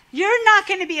hoyo. You're not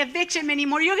going to be a victim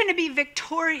anymore. You're going to be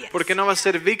victorious. Porque no vas a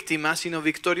ser víctima, sino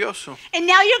victorioso. And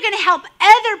now you're going to help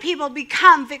other people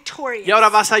become victorious. Y ahora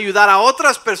vas a ayudar a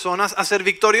otras personas a ser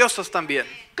victoriosas también.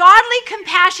 Godly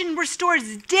compassion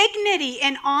restores dignity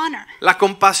and honor. La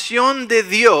compasión de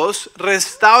Dios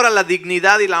restaura la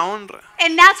dignidad y la honra.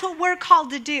 And that's what we're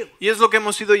called to do. Y es lo que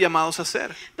hemos sido llamados a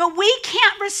hacer. But we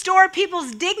can't restore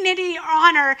people's dignity or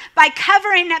honor by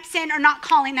covering up sin or not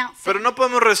calling out sin. Pero no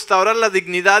podemos restaurar la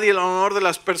dignidad y el honor de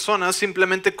las personas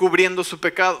simplemente cubriendo su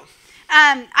pecado.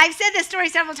 I've said this story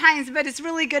several times, but it's a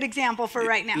really good example for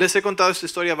right now. Les he contado esta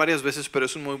historia varias veces, pero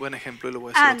es un muy buen ejemplo y lo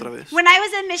voy a hacer otra vez. When I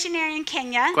was a missionary in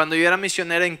Kenya, Cuando yo era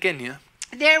misionera en Kenia,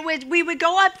 we would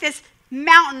go up this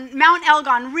mountain, Mount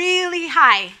Elgon, really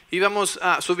high.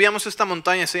 subíamos esta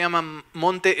montaña, se llama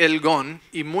Monte Elgón,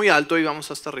 y muy alto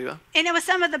íbamos hasta arriba. And it was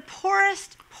some of the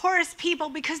poorest people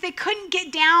because they couldn't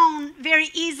get down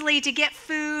very easily to get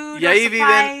food Y or ahí viven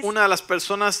supplies. una de las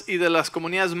personas y de las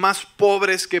comunidades más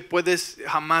pobres que puedes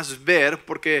jamás ver,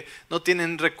 porque no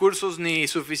tienen recursos ni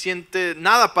suficiente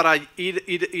nada para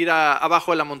ir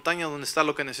abajo de la montaña donde está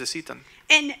lo que necesitan.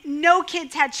 And no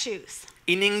kids had shoes.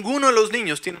 Y ninguno de los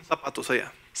niños tienen zapatos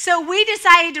allá. So we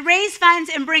decided to raise funds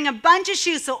and bring a bunch of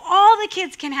shoes so all the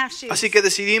kids can have shoes. Así que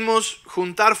decidimos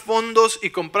juntar fondos y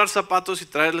comprar zapatos y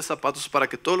traerles zapatos para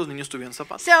que todos los niños tuvieran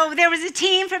zapatos. So there was a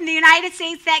team from the United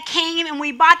States that came and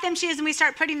we bought them shoes and we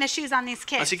started putting the shoes on these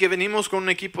kids. Así que venimos con un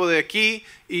equipo de aquí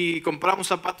y compramos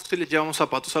zapatos y les llevamos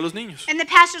zapatos a los niños. And the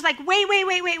pastor's like, wait.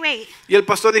 Y el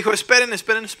pastor dijo, esperen.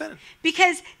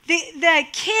 Because the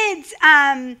kids,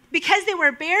 because they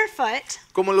were barefoot,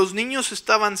 Como los niños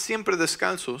estaban siempre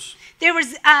descalzos, there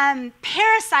was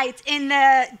parasites in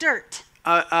the dirt.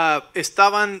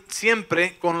 estaban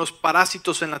siempre con los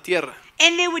parásitos en la tierra.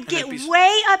 And they would En el get piso.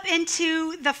 way up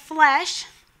into the flesh.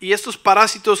 Y estos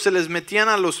parásitos se les metían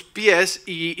a los pies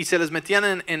y se les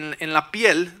metían en la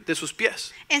piel de sus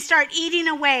pies. And start eating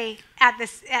away at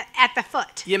the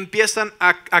foot. Y empiezan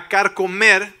a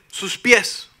carcomer sus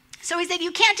pies. So he said,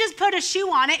 you can't just put a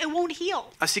shoe on it won't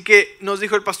heal. Así que nos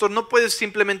dijo el pastor, no puedes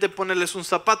simplemente ponerles un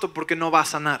zapato porque no va a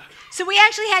sanar. So we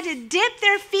actually had to dip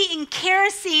their feet in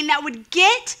kerosene that would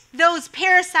get those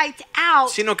parasites out.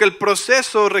 Sino que el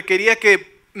proceso requería que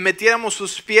metiéramos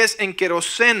sus pies en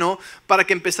queroseno para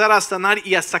que empezara a sanar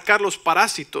y a sacar los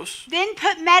parásitos. Then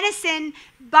put medicine,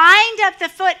 bind up the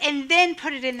foot, and then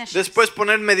put it in the shoes. Después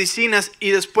poner medicinas y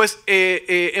después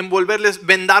envolverles,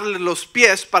 vendarles los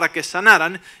pies para que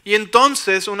sanaran. Y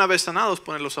entonces, una vez sanados,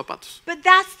 poner los zapatos. But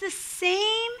that's the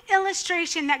same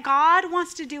illustration that God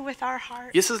wants to do with our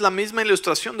heart Y esa es la misma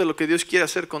ilustración de lo que Dios quiere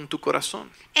hacer con tu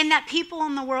corazón. and that people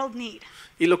in the world need.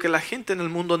 Y lo que la gente en el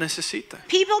mundo necesita.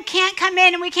 People can't come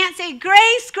in and we can't say,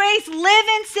 Grace, live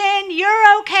in sin,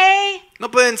 you're okay. No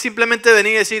pueden simplemente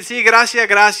venir y decir, sí, gracias,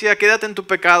 quédate en tu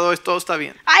pecado, todo está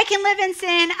bien. I can live in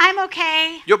sin, I'm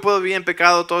okay. Yo puedo vivir en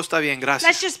pecado, todo está bien, Let's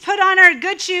gracias. just put on our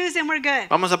good shoes and we're good.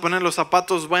 Vamos a poner los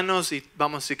zapatos buenos y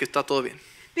vamos a decir que está todo bien.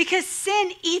 Because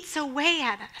sin eats away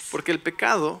at us. Porque el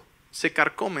pecado se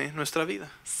carcome nuestra vida.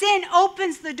 Sin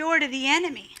opens the door to the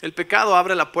enemy. El pecado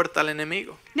abre la puerta al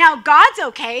enemigo. Now, God's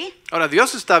okay. Ahora,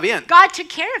 Dios está bien. God took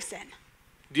care of sin.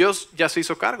 Dios ya se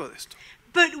hizo cargo de esto.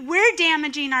 But we're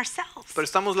damaging ourselves. Pero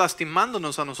estamos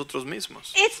lastimándonos a nosotros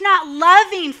mismos. It's not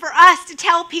loving for us to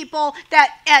tell people that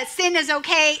sin is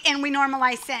okay and we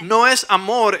normalize sin. No es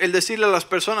amor el decirle a las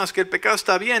personas que el pecado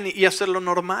está bien y hacerlo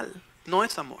normal. No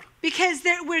es amor. Because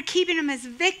we're keeping them as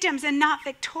victims and not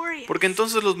victorious. Porque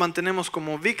entonces los mantenemos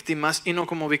como víctimas y no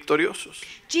como victoriosos.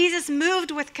 Jesus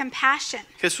moved with compassion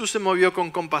Jesús se movió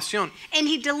con compasión and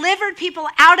he delivered people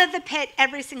out of the pit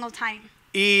every single time.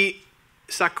 y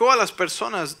sacó a las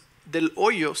personas del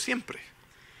hoyo siempre.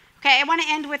 Okay, I want to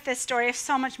end with this story. I have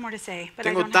so much more to say, but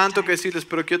Tengo I don't tanto have que time. decirles,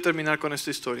 pero quiero terminar con esta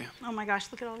historia. Oh my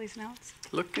gosh, look at all these notes.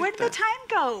 Look Where at did the that. time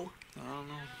go? I don't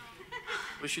know.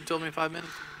 Wish you told me 5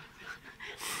 minutes.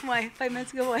 Why, 5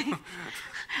 minutes ago? Why?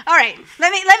 All right,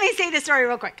 let me say this story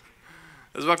real quick.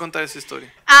 Les voy a contar esta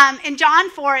historia. In John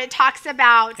 4, it talks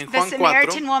about En the Juan 4,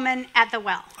 Samaritan woman at the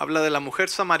well. Habla de la mujer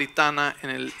samaritana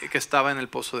que estaba en el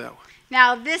pozo de agua.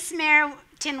 Now, this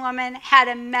Samaritan woman had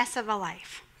a mess of a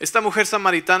life. Esta mujer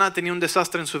samaritana tenía un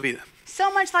desastre en su vida.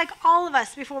 So much like all of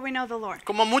us before we know the Lord.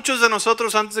 Como muchos de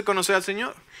nosotros antes de conocer al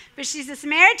Señor. But she's a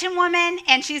Samaritan woman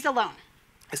and she's alone.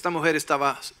 Esta mujer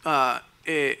estaba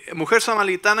mujer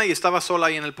samaritana y estaba sola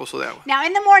ahí en el pozo de agua. Now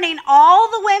in the morning, all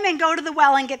the women go to the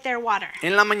well and get their water.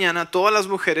 En la mañana todas las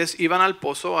mujeres iban al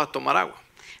pozo a tomar agua.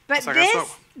 But sacar su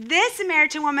agua. this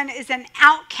Samaritan woman is an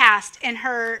outcast in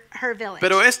her village.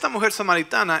 Pero esta mujer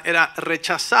samaritana era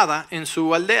rechazada en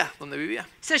su aldea donde vivía.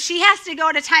 So she has to go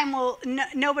at a time when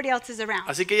nobody else is around.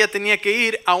 Así que ella tenía que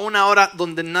ir a una hora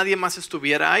donde nadie más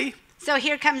estuviera ahí. So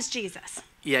here comes Jesus.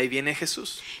 Y ahí viene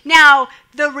Jesús. Now,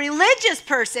 the religious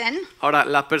person Ahora,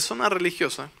 la persona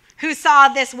religiosa who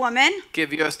saw this woman que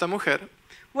vio a esta mujer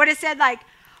would have said like,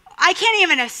 I can't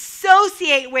even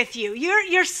associate with you.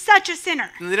 You're such a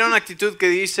sinner. tendría una actitud que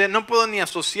dice, no puedo ni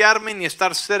asociarme, ni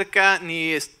estar cerca,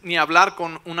 ni hablar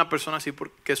con una persona así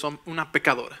porque son una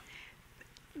pecadora.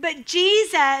 But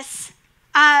Jesus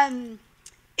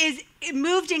is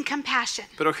moved in compassion.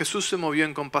 Pero Jesús se movió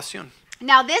en compasión.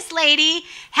 Now this lady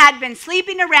had been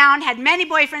sleeping around, had many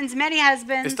boyfriends, many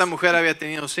husbands. Esta mujer había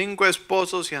tenido 5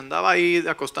 esposos y andaba ahí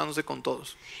acostándose con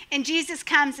todos. And Jesus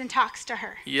comes and talks to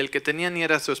her. Y el que tenía ni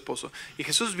era su esposo. Y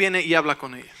Jesús viene y habla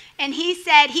con ella. And he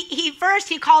said, he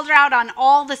first called her out on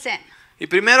all the sin. Y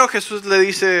primero Jesús le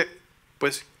dice,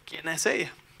 pues, ¿quién es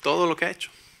ella? Todo lo que ha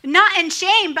hecho. Not in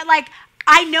shame, but like,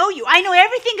 I know you. I know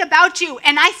everything about you,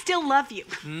 and I still love you.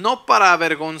 No para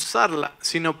avergonzarla,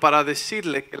 sino para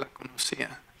decirle que la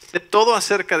conocía. Sé todo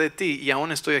acerca de ti y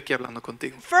aún estoy aquí hablando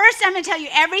contigo. First, I'm going to tell you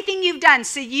everything you've done,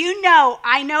 so you know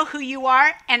I know who you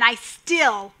are, and I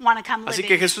still want to come live Así in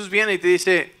que you. Jesús viene y te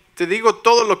dice, te digo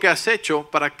todo lo que has hecho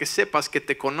para que sepas que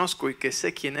te conozco y que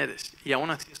sé quién eres. Y aún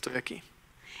así estoy aquí.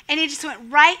 And he just went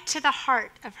right to the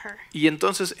heart of her. Y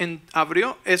entonces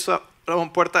abrió esa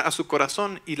puerta a su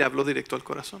corazón y le habló directo al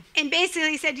corazón. And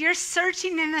basically he said, you're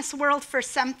searching in this world for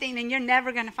something, and you're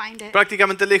never going to find it.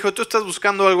 Prácticamente le dijo, tú estás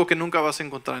buscando algo que nunca vas a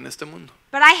encontrar en este mundo.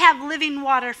 But I have living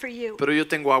water for you. Pero yo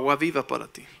tengo agua viva para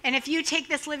ti. And if you take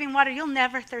this living water, you'll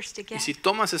never thirst again. Y si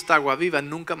tomas esta agua viva,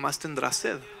 nunca más tendrás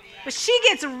sed. But she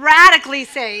gets radically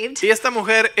saved. Y esta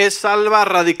mujer es salva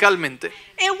radicalmente.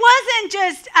 It wasn't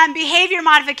just behavior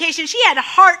modification. She had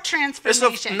heart Eso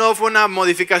transformation. no fue una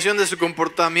modificación de su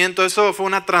comportamiento, eso fue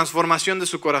una transformación de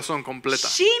su corazón completa.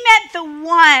 She met the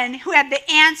one who had the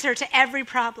answer to every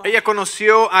problem. Ella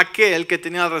conoció a aquel que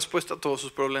tenía la respuesta a todos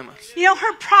sus problemas. You know,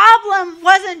 her problem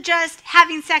wasn't just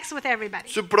having sex with everybody.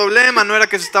 Su problema no era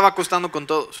que se estaba acostando con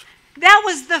todos. That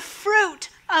was the fruit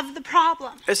of the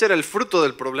problem. Ese era el fruto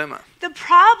del problema. The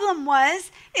problem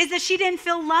is that she didn't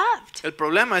feel loved. El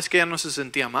problema es que ella no se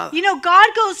sentía amada. You know,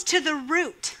 God goes to the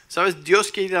root ¿Sabes?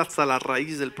 Dios quiere ir hasta la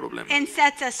raíz del problema. and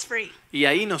sets us free. Y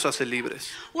ahí nos hace libres.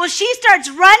 Well, she starts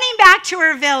running back to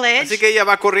her village. Así que ella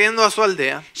va corriendo a su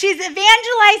aldea. She's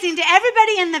evangelizing to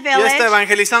everybody in the Ya está village.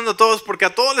 evangelizando a todos porque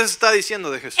a todos les está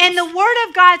diciendo de Jesús. And the word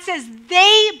of God says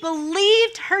they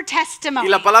believed her testimony. Y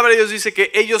la palabra de Dios dice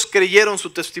que ellos creyeron su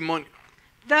testimonio.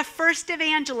 The first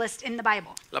evangelist in the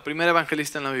Bible, La primera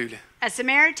evangelista en la Biblia. a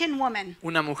Samaritan woman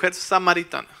Una mujer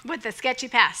samaritana with a sketchy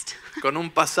past. con un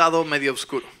pasado medio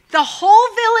oscuro. The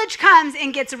whole village comes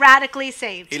and gets radically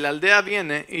saved. Y la aldea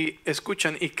viene y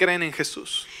escuchan y creen en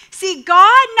Jesús. See,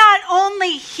 God not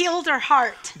only healed her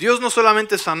heart, Dios no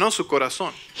solamente sanó su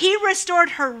corazón, He restored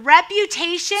her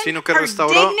reputation, sino que her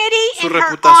restauró dignity, su and her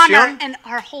reputación, honor, and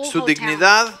her whole su hometown.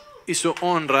 dignidad y su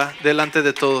honra delante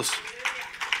de todos.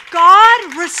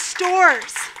 God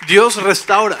restores. Dios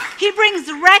restaura. He brings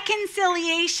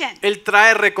reconciliation Él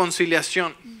trae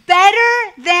reconciliación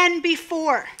better than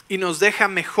before. y nos deja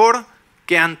mejor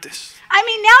que antes. I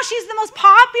mean, now she's the most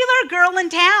popular girl in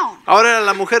town. Ahora era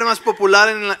la mujer más popular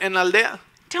en la aldea.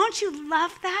 Don't you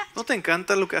love that? ¿No te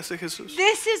encanta lo que hace Jesús?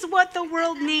 This is what the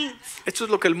world needs. Esto es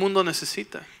lo que el mundo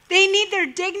necesita. They need their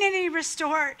dignity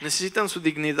restored. Necesitan su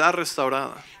dignidad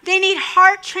restaurada. They need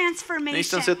heart Necesitan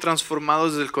transformation. ser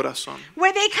transformados desde el corazón.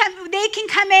 Where they can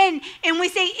come in and we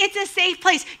say, it's a safe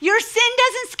place. Your sin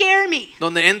doesn't scare me.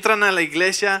 Donde entran a la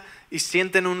iglesia y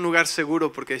sienten un lugar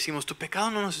seguro porque decimos, tu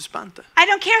pecado no nos espanta. I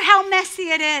don't care how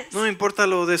messy it is. No me importa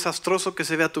lo desastroso que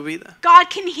se vea tu vida. God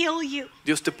can heal you.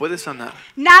 Dios te puede sanar.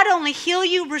 Not only heal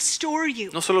you, restore you.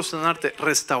 No solo sanarte,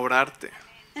 restaurarte.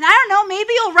 And I don't know,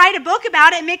 maybe you'll write a book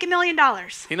about it and make $1 million.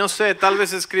 Y no sé, tal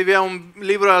vez escribía un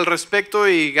libro al respecto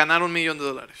y ganar $1 millón.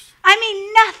 I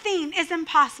mean, nothing is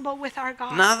impossible with our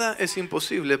God. Nada es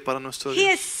imposible para nuestro He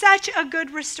Dios. is such a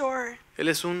good restorer. Él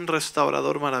es un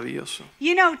restaurador maravilloso.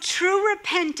 You know, true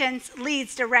repentance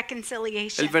leads to El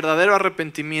reconciliation. verdadero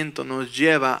arrepentimiento nos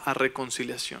lleva a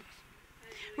reconciliación.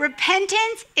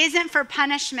 Repentance isn't for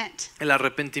punishment. El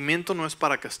arrepentimiento no es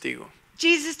para castigo.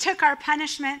 Jesus took our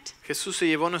punishment. Jesús se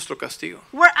llevó nuestro castigo.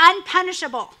 We're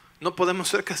unpunishable. no podemos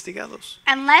ser castigados.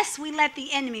 unless we let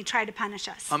the enemy try to punish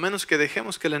us. A menos que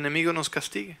dejemos que el enemigo nos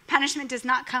castigue. Punishment does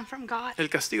not come from God. El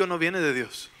castigo no viene de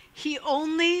Dios. He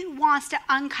only wants to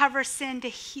uncover sin to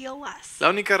heal us, La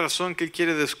única razón que Él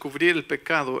quiere descubrir el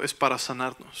pecado es para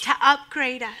sanarnos, to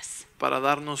upgrade us.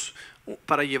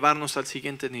 para llevarnos al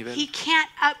siguiente nivel. He can't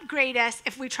upgrade us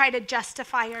if we try to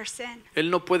justify our sin. Él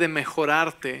no puede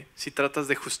mejorarte si tratas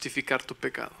de justificar tu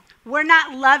pecado. We're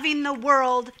not loving the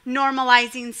world,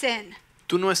 normalizing sin,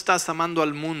 Tú no estás amando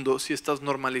al mundo si estás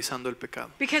normalizando el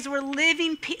pecado. because we're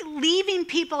leaving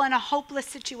people in a hopeless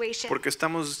situation. Porque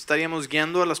estaríamos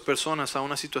guiando a las personas a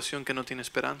una situación que no tiene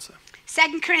esperanza.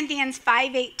 2 Corinthians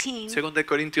 5:18 Según de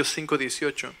Corintios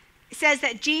 5:18 says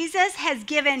that Jesus has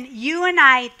given you and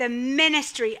I the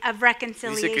ministry of dice que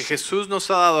reconciliation. Jesús nos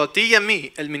ha dado a ti y a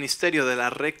mí el ministerio de la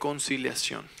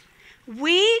reconciliación.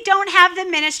 We don't have the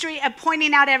ministry of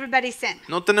pointing out everybody's sin.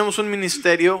 No tenemos un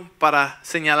ministerio para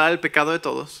señalar el pecado de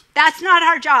todos. That's not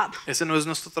our job. Ese no es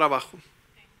nuestro trabajo.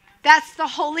 That's the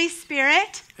Holy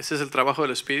Spirit. Ese es el trabajo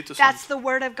del Espíritu That's Santo, the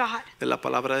Word of God. de la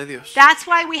palabra de Dios. That's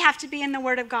why we have to be in the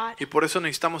Word of God. Y por eso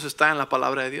necesitamos estar en la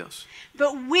palabra de Dios.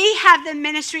 But we have the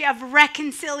ministry of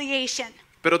reconciliation,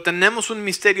 Pero tenemos un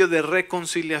misterio de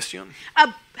reconciliación,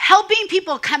 of helping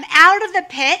people come out of the de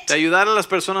pit ayudar a las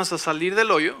personas a salir del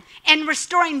hoyo and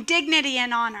restoring dignity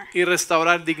and honor. y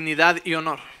restaurar dignidad y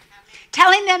honor.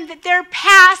 Telling them that their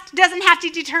past doesn't have to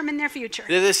determine their future.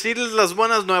 De decirles las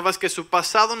buenas nuevas que su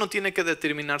pasado no tiene que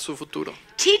determinar su futuro.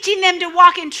 Teaching them to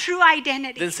walk in true De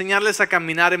identity. enseñarles a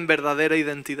caminar en verdadera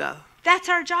identidad. That's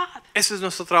our job. Ese es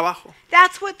nuestro trabajo.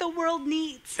 That's what the world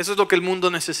needs. Eso es lo que el mundo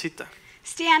necesita.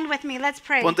 Stand with me. Let's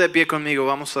pray. Ponte de pie conmigo,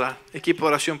 vamos a orar. Equipo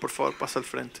de oración, por favor, pasa al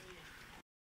frente.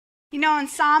 You know, in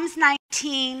Psalms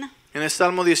 19, En el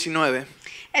Salmo 19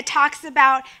 it talks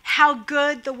about how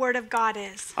good the Word of God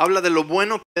is. habla de lo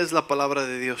bueno que es la palabra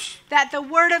de Dios. That the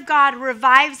Word of God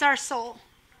revives our soul.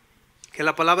 Que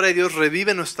la palabra de Dios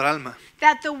revive nuestra alma.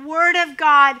 That the Word of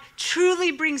God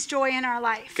truly brings joy in our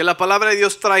life. Que la palabra de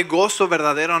Dios trae gozo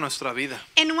verdadero a nuestra vida.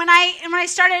 And when I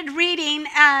started reading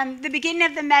the beginning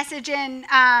of the message in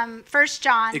 1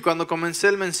 John, Y cuando comencé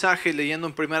el mensaje leyendo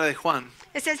en Primera de Juan,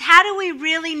 it says, how do we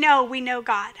really know we know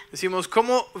God? decimos,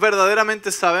 ¿cómo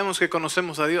verdaderamente sabemos que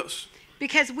conocemos a Dios?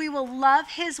 Because we will love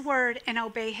His Word and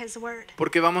obey His Word.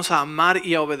 Porque vamos a amar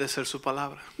y a obedecer su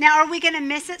palabra. Now, are we going to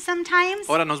miss it sometimes?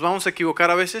 Ahora, ¿nos vamos a equivocar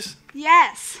a veces?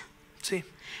 Yes. Sí.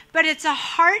 But it's a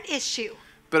heart issue.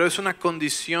 Pero es una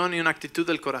condición y una actitud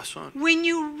del corazón. When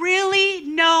you really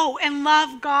know and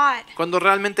love God, Cuando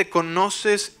realmente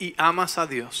conoces y amas a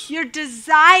Dios, your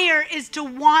desire is to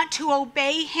want to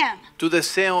obey Him. tu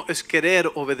deseo es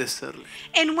querer obedecerle.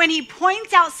 And when He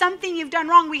points out something you've done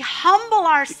wrong, we humble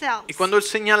ourselves. Y cuando Él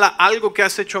señala algo que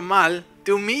has hecho mal,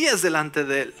 te humillas delante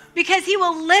de Él. Because He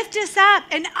will lift us up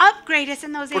and upgrade us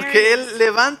in those Porque areas. Él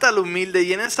levanta al humilde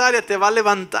y en esa área te va a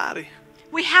levantar.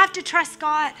 We have to trust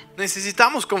God.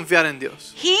 Necesitamos confiar en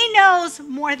Dios. He knows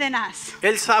more than us.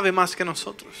 Él sabe más que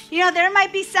nosotros. You know, there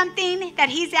might be something that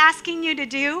He's asking you to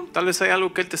do, Tal vez hay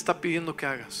algo que Él te está pidiendo que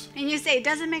hagas. and you say, it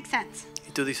doesn't make sense.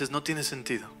 Y tú dices, no tiene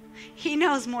sentido. He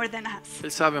knows more than us.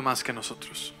 Él sabe más que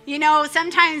nosotros. You know,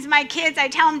 sometimes my kids, I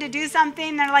tell them to do something,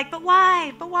 and they're like, but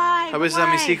why? But why? A But veces a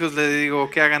mis why?" hijos les digo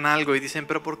que hagan algo y dicen,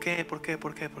 pero ¿por qué? ¿Por qué?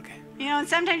 ¿Por qué? ¿Por qué? You know, and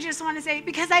sometimes you just want to say,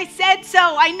 because I said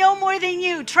so. I know more than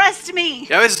you. Trust me.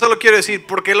 Y a veces solo quiero decir,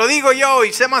 porque lo digo yo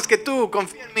y sé más que tú,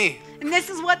 confía en mí. And this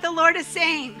is what the Lord is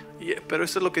saying. Pero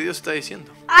eso es lo que Dios está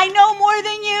diciendo. I know more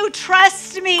than you.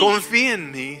 Trust me. Confía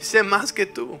en mí, sé más que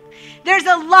tú. There's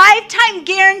a lifetime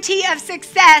guarantee of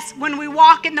success when we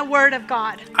walk in the Word of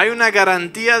God. Hay una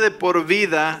garantía de por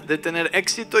vida de tener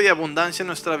éxito y abundancia en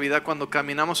nuestra vida cuando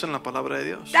caminamos en la palabra de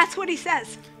Dios. That's what He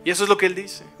says. Y eso es lo que Él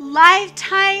dice.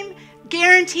 Lifetime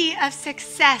guarantee of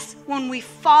success when we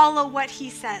follow what He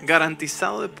says.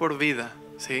 Garantizado de por vida,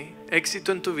 ¿sí?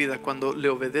 Éxito en tu vida cuando le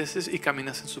obedeces y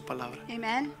caminas en su palabra.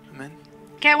 Amen. Amén.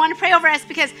 Okay, I want to pray over us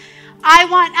because I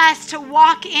want us to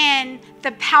walk in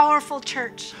the powerful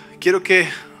church. Quiero que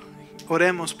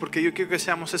oremos porque yo quiero que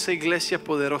seamos esa iglesia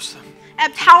poderosa. A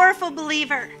powerful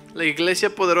believer. La iglesia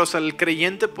poderosa, el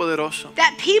creyente poderoso.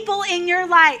 That people in your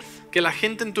life, Que la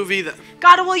gente en tu vida,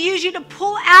 God will use you to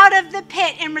pull out of the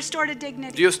pit and restore to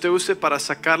dignity. Dios te use para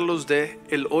sacarlos de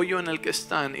el hoyo en el que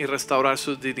están y restaurar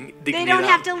su They don't dignidad.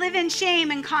 have to live in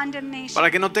shame and condemnation. Para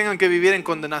que no tengan que vivir en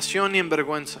condenación ni en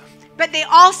vergüenza. But they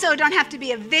also don't have to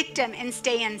be a victim and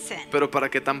stay in sin. Pero para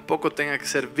que tampoco tengan que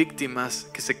ser víctimas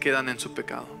que se quedan en su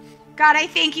pecado. God, I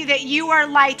thank you that you are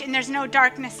light and there's no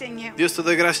darkness in you. Dios, te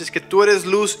doy gracias que tú eres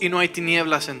luz y no hay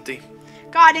tinieblas en ti.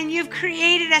 God, and you've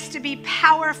created us to be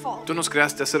powerful. Tú nos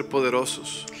creaste a ser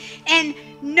poderosos. And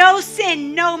no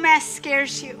sin, no mess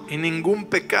scares you. Y ningún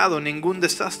pecado, ningún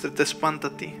desastre te espanta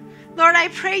a ti. Lord, I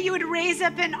pray you would raise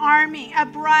up an army, a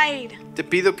bride, Te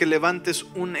pido que levantes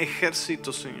un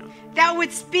ejército, Señor. that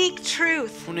would speak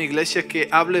truth, Una iglesia que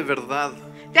hable verdad,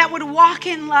 that would walk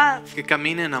in love, que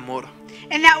camine en amor.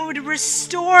 and that would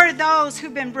restore those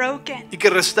who've been broken. Y que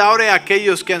restaure a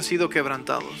aquellos que han sido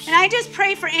quebrantados. And I just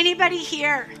pray for anybody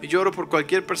here Y yo oro por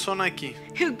cualquier persona aquí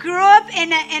who grew up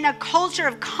in a culture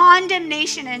of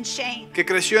condemnation and shame. que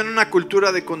creció en una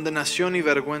cultura de condenación y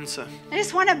vergüenza. I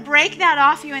just want to break that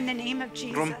off you in the name of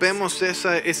Jesus. Rompemos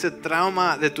ese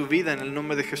trauma de tu vida en el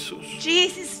nombre de Jesús.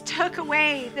 Jesus took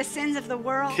away the sins of the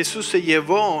world. Jesús se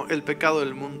llevó el pecado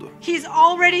del mundo. He's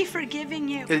already forgiven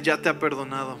you. Él ya te ha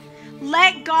perdonado.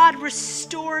 Let God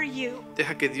restore you.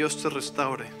 Deja que Dios te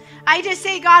restaure. I just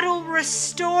say God will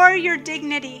restore your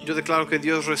dignity. Yo declaro que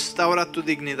Dios restaura tu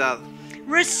dignidad.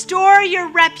 Restore your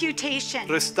reputation.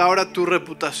 Restaura tu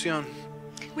reputación.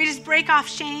 We just break off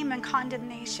shame and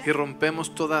condemnation. Y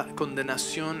rompemos toda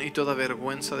condenación y toda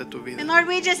vergüenza de tu vida. And Lord,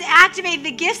 we just activate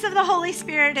the gifts of the Holy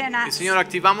Spirit in Y us. Señor,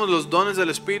 activamos los dones del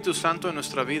Espíritu Santo en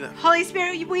nuestra vida. Holy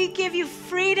Spirit, we give you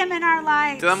freedom in our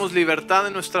lives. Te damos libertad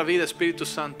en nuestra vida, Espíritu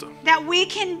Santo, That we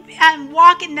can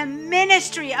walk in the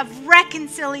ministry of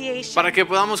reconciliation. para que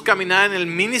podamos caminar en el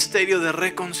ministerio de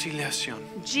reconciliación.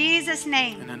 In Jesus'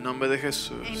 name. En el nombre de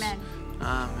Jesús. Amen.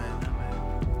 Amén.